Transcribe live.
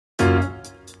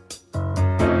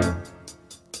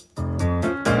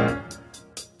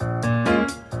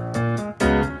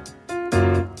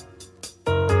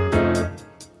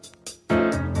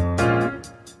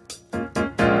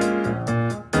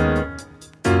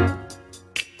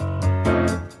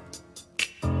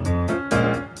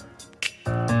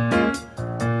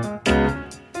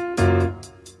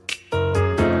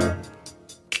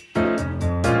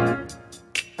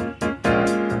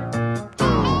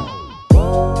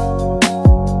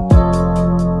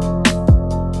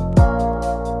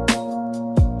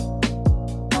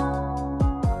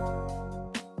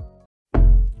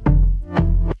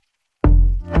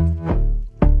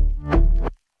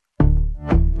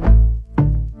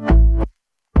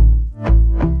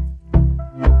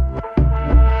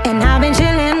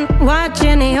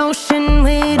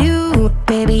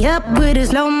the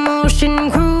slow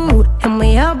motion crew, and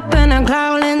we up in our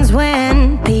growlings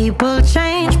when people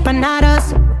change, but not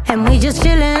us. And we just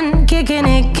chillin', kicking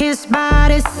it, kissed by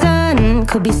the sun.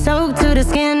 Could be soaked to the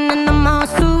skin in the mall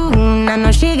soon. I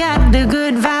know she got the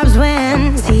good vibes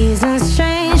when seasons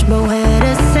change, but we're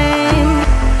the same.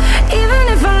 Even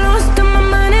if I lost all my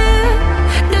money,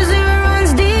 the zero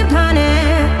runs deep,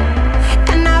 honey.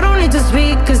 And I don't need to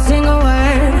speak a single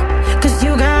word, 'cause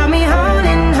you got me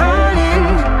holding, holding.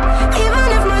 Even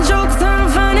if my jokes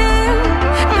aren't funny,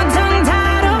 my tongue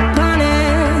tied up on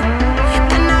it.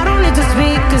 And I don't need to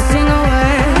speak a single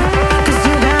word, 'cause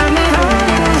you got me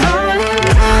holding, holding.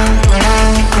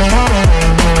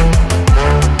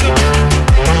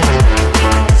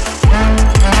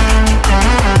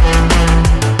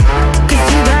 'Cause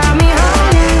you got me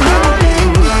holding, holding.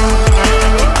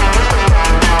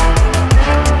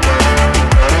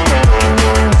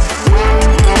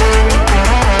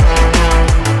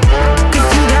 'Cause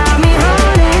you got me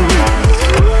holding.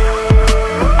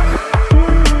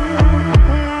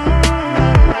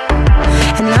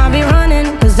 And I'll be running,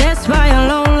 possessed by a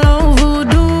low, low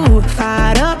voodoo.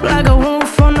 Fired up like a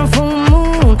wolf on a full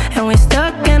moon. And we're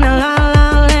stuck in a la la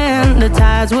land. The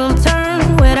tides will turn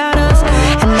without us.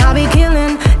 And I'll be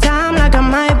killing time like I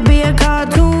might be a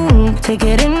cartoon. Take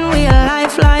it in real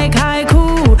life like haiku.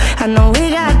 I know we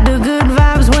got the good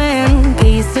vibes when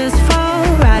pieces fall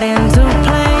right into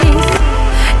place.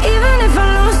 Even if I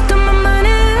lost all my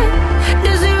money,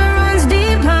 the zero runs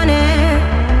deep, honey.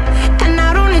 And I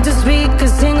don't need to speak a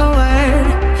single word,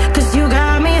 'cause you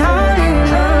got me holding,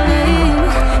 holding.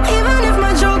 Even if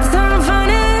my jokes aren't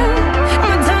funny,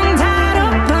 my tongue tied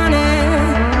up on it.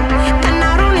 And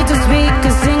I don't need to speak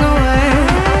a single word,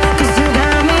 'cause you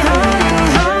got me holding,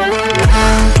 holding.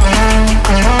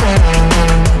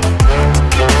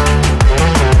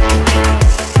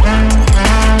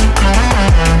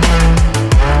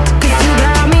 'Cause you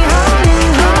got me holding,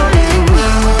 holding.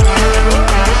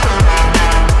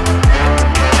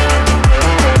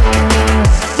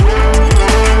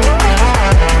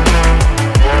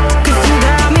 'Cause you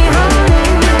got me holding.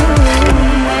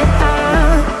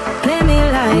 Play me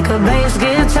like a bass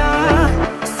guitar,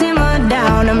 simmer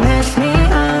down and mess me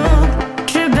up.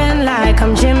 Tripping like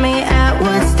I'm Jimmy at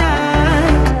Woodstock.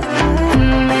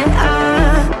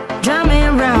 Drive me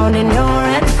around in your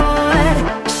red Ford,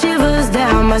 shivers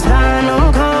down my spinal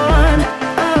cord.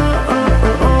 Oh, oh,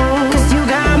 oh, oh. 'Cause you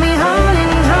got me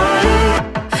holding, holding.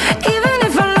 Even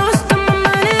if I lost all my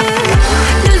money,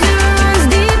 the zero runs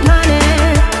deep, honey.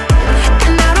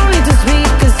 And I don't need to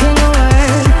speak a single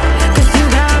word, 'cause you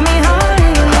got me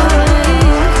holding,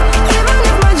 holding. Even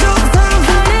if my jokes aren't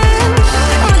funny,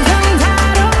 my tongue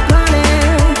tied up on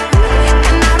it.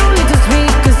 And I don't need to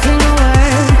speak a single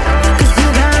word, 'cause you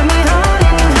got me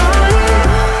holding, holding.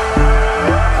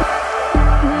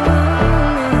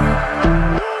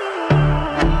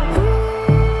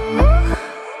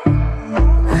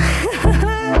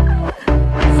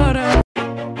 Hold on.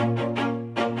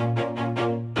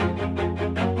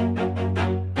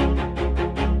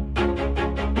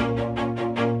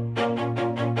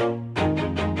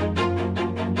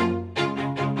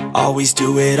 Always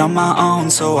do it on my own,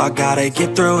 so I gotta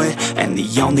get through it. And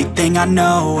the only thing I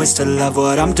know is to love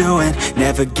what I'm doing.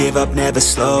 Never give up, never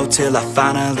slow, till I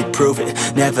finally prove it.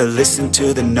 Never listen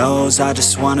to the no's, I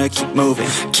just wanna keep moving.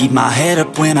 Keep my head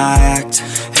up when I act,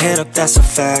 head up, that's a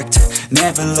fact.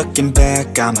 Never looking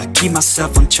back, I'ma keep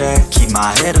myself on track. Keep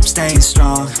my head up, staying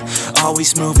strong,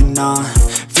 always moving on.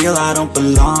 Feel I don't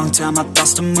belong, tell my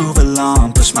thoughts to move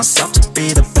along. Push myself to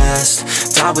be the best,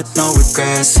 die with no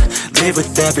regrets. Live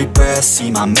with every breath, see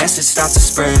my message start to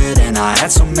spread. And I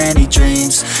had so many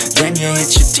dreams, then you hit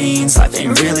your teens. Life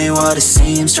ain't really what it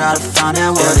seems, try to find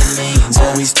out what it means.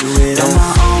 Always do it on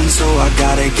my own, so I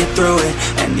gotta get through it.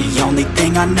 And the only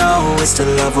thing I know is to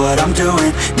love what I'm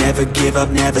doing. Never give up,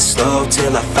 never slow,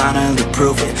 till I finally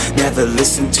prove it. Never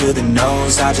listen to the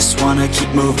no's, I just wanna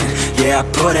keep moving. Yeah, I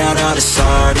put out all this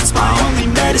art, it's my only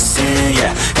medicine.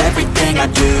 Yeah, everything I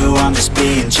do, I'm just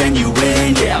being genuine.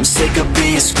 Yeah, I'm sick of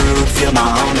being screwed, feel my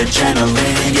own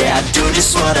adrenaline. Yeah, I do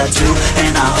just what I do,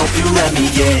 and I hope you let me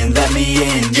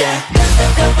in, yeah.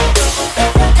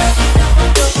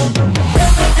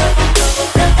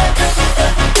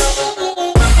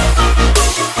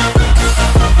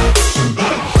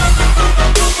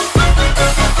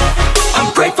 I'm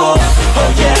grateful,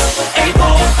 oh yeah,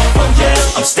 able, oh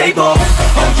yeah, I'm stable,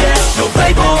 oh yeah, no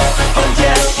label, oh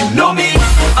yeah, you know me,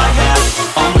 I have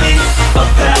only a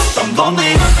path, I'm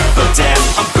lonely, but damn,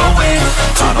 I'm going to win.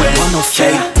 I don't want no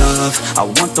fake love, love, I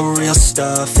want the real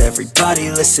stuff. Everybody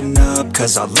listen up,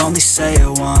 cause I'll only say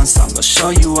it once. I'm gonna show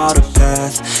you all the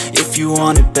path. If you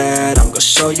want it bad, I'm gonna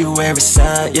show you where it's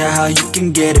at. Yeah, how you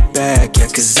can get it back. Yeah,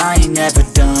 cause I ain't never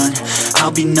done,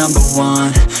 I'll be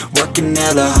 #1. Working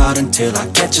hella hard until I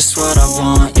get just what I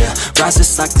want. Yeah,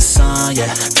 rises like the sun,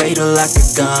 yeah, fatal like a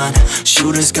gun.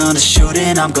 Shooters gonna shoot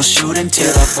and I'm gonna shoot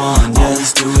until I won. Yeah,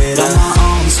 always do it on my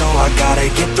own, so I gotta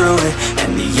get through it.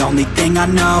 And the only thing I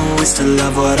know is to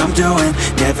love what I'm doing.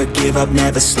 Never give up,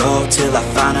 never slow, till I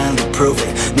finally prove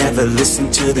it. Never listen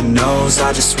to the no's,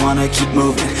 I just wanna keep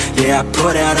moving. Yeah, I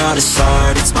put out all this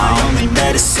art, it's my only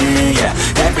medicine. Yeah,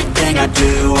 everything I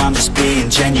do, I'm just being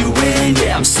genuine.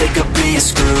 Yeah, I'm sick of being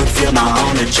screwed, feel my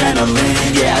own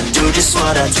adrenaline. Yeah, I do just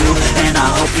what I do, and I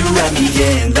hope you let me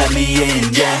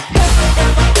in, yeah.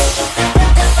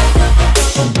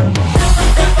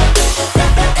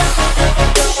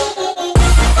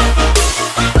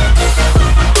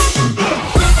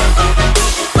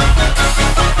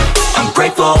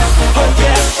 Grateful, oh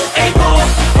yeah, able,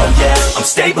 oh yeah, I'm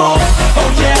stable, oh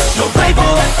yeah, no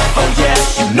label, oh yeah,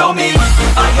 you know me,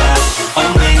 I have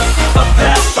only a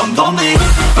path, I'm lonely,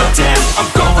 but damn, I'm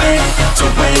going to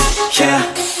win, yeah.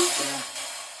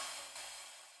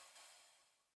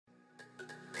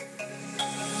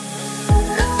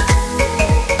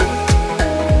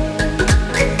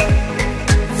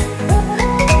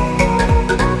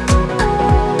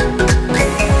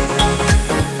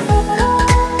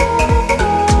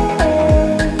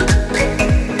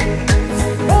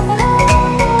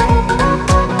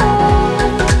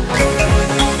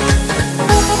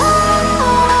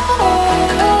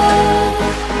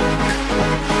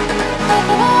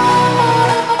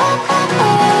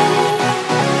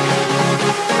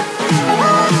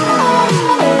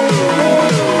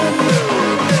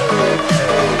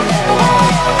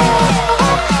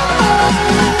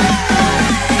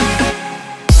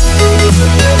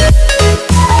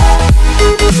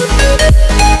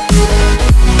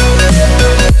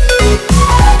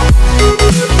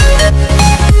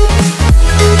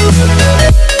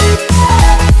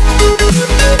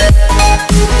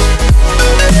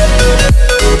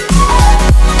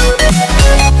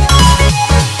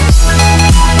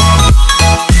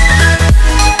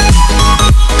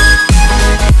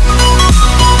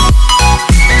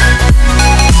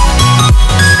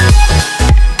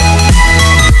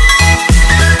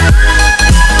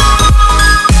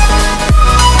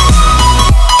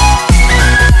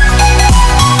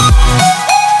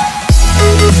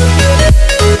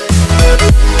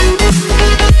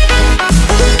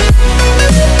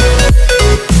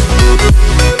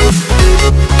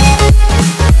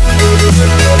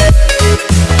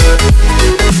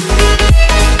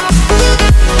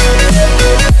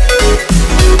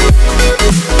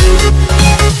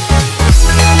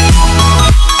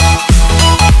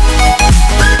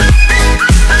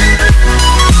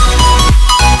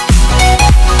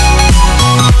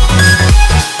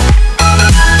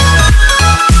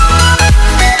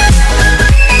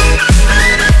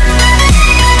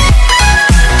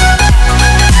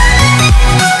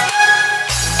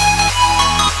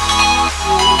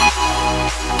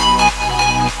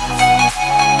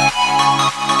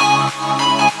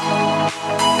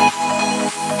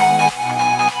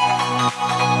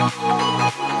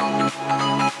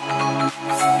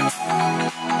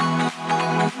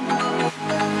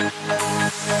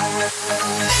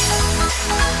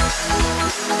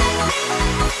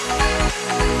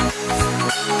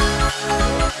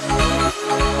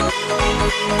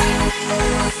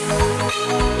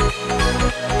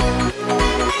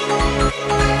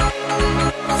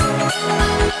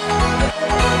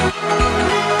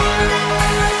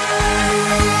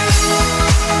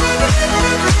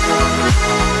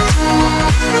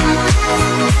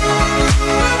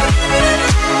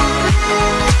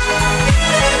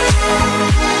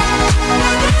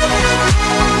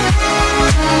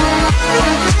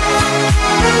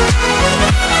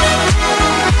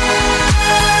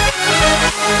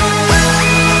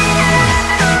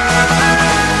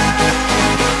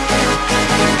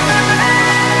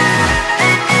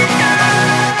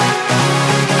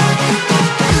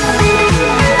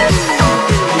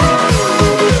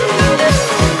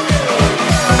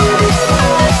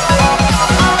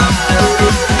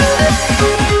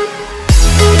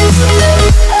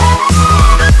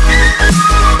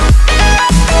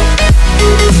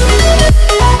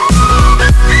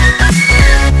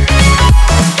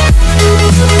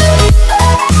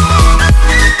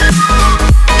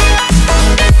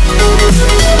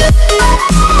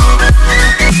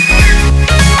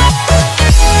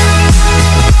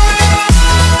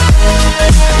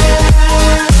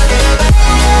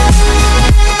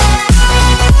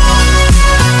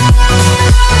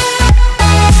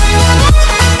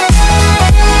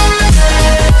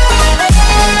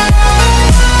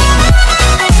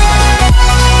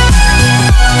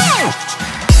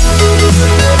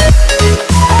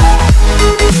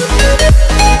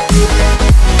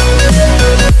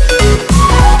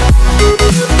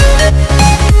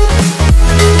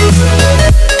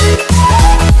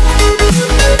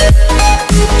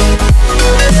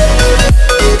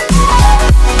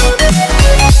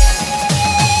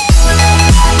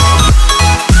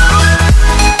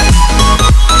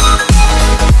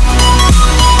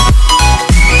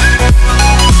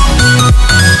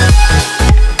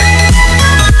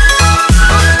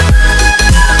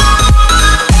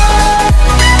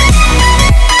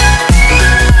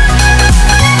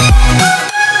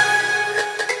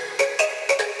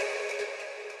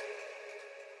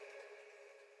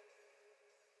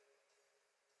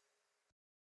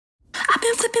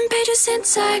 flipping pages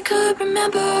since I could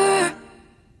remember,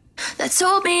 that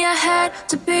told me I had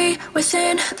to be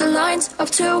within the lines of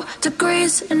 2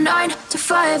 degrees and 9 to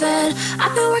 5. And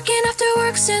I've been working after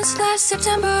work since last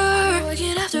September.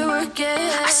 Working after work,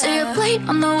 yeah. I stay up late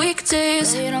on the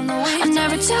weekdays. I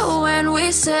never tell when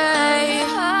we say.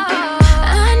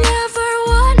 I never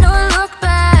wanna look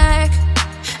back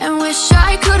and wish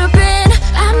I could have been.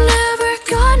 I've never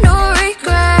got no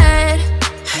regret.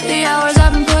 The hours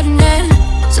I've been putting in,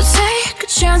 so take a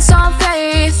chance on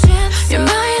faith. Your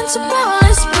mind's a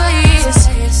boundless place,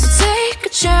 so take a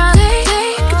chance,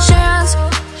 take a chance,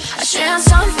 a chance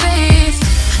on faith.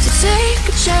 So take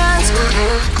a chance,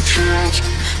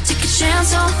 take a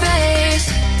chance on faith.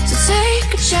 So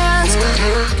take a chance.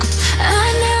 I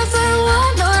never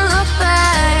wanna look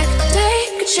back.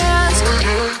 Take a chance,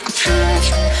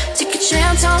 take a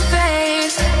chance on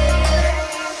faith.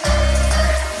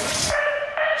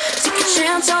 Take a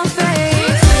chance on faith.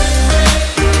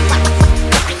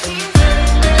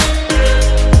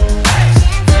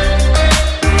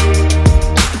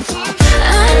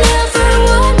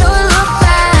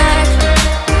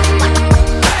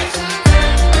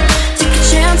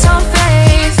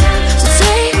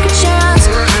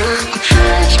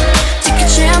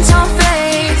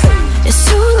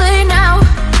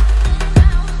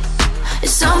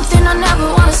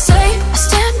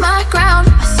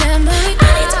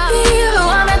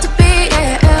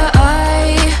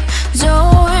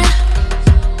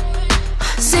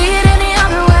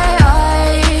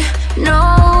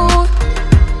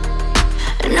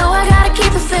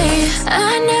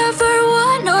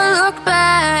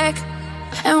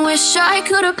 I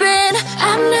could have been.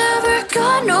 I've never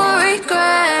got no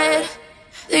regret.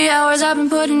 The hours I've been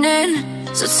putting in,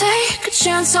 so take a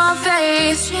chance on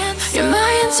faith. Your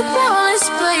mind's a boundless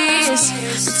place,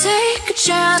 so take a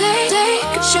chance, take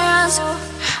a chance,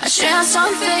 a chance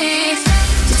on faith.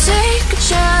 So take a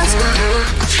chance,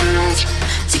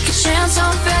 take a chance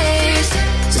on faith.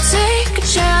 So take a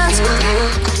chance.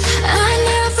 I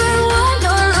never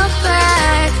wanna look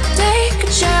back. Take a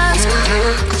chance,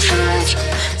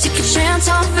 take a chance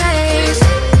on faith.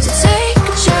 So take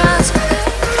a chance,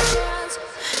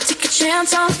 take a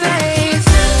chance on faith.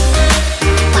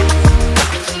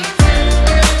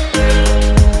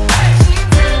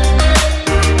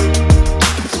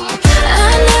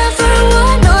 I never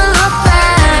wanna look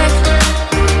back.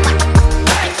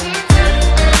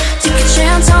 Take a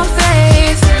chance on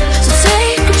faith. So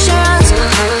take a chance,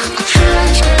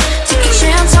 take a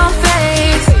chance on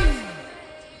faith.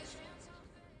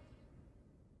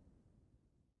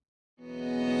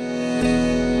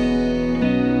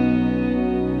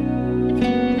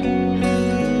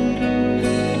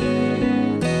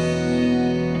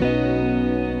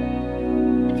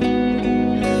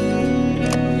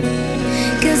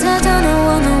 Cause I don't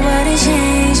want nobody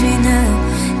change me now.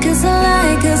 Cause I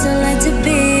like to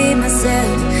be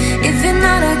myself. If you're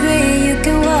not agree, you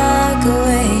can walk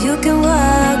away. You can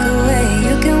walk away,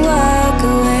 you can walk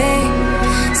away.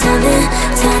 Something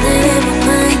in my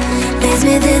mind leads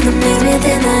me then,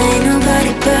 ain't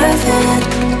nobody perfect.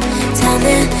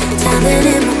 Something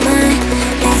in my mind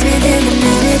leads me then,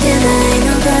 ain't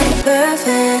nobody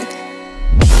perfect.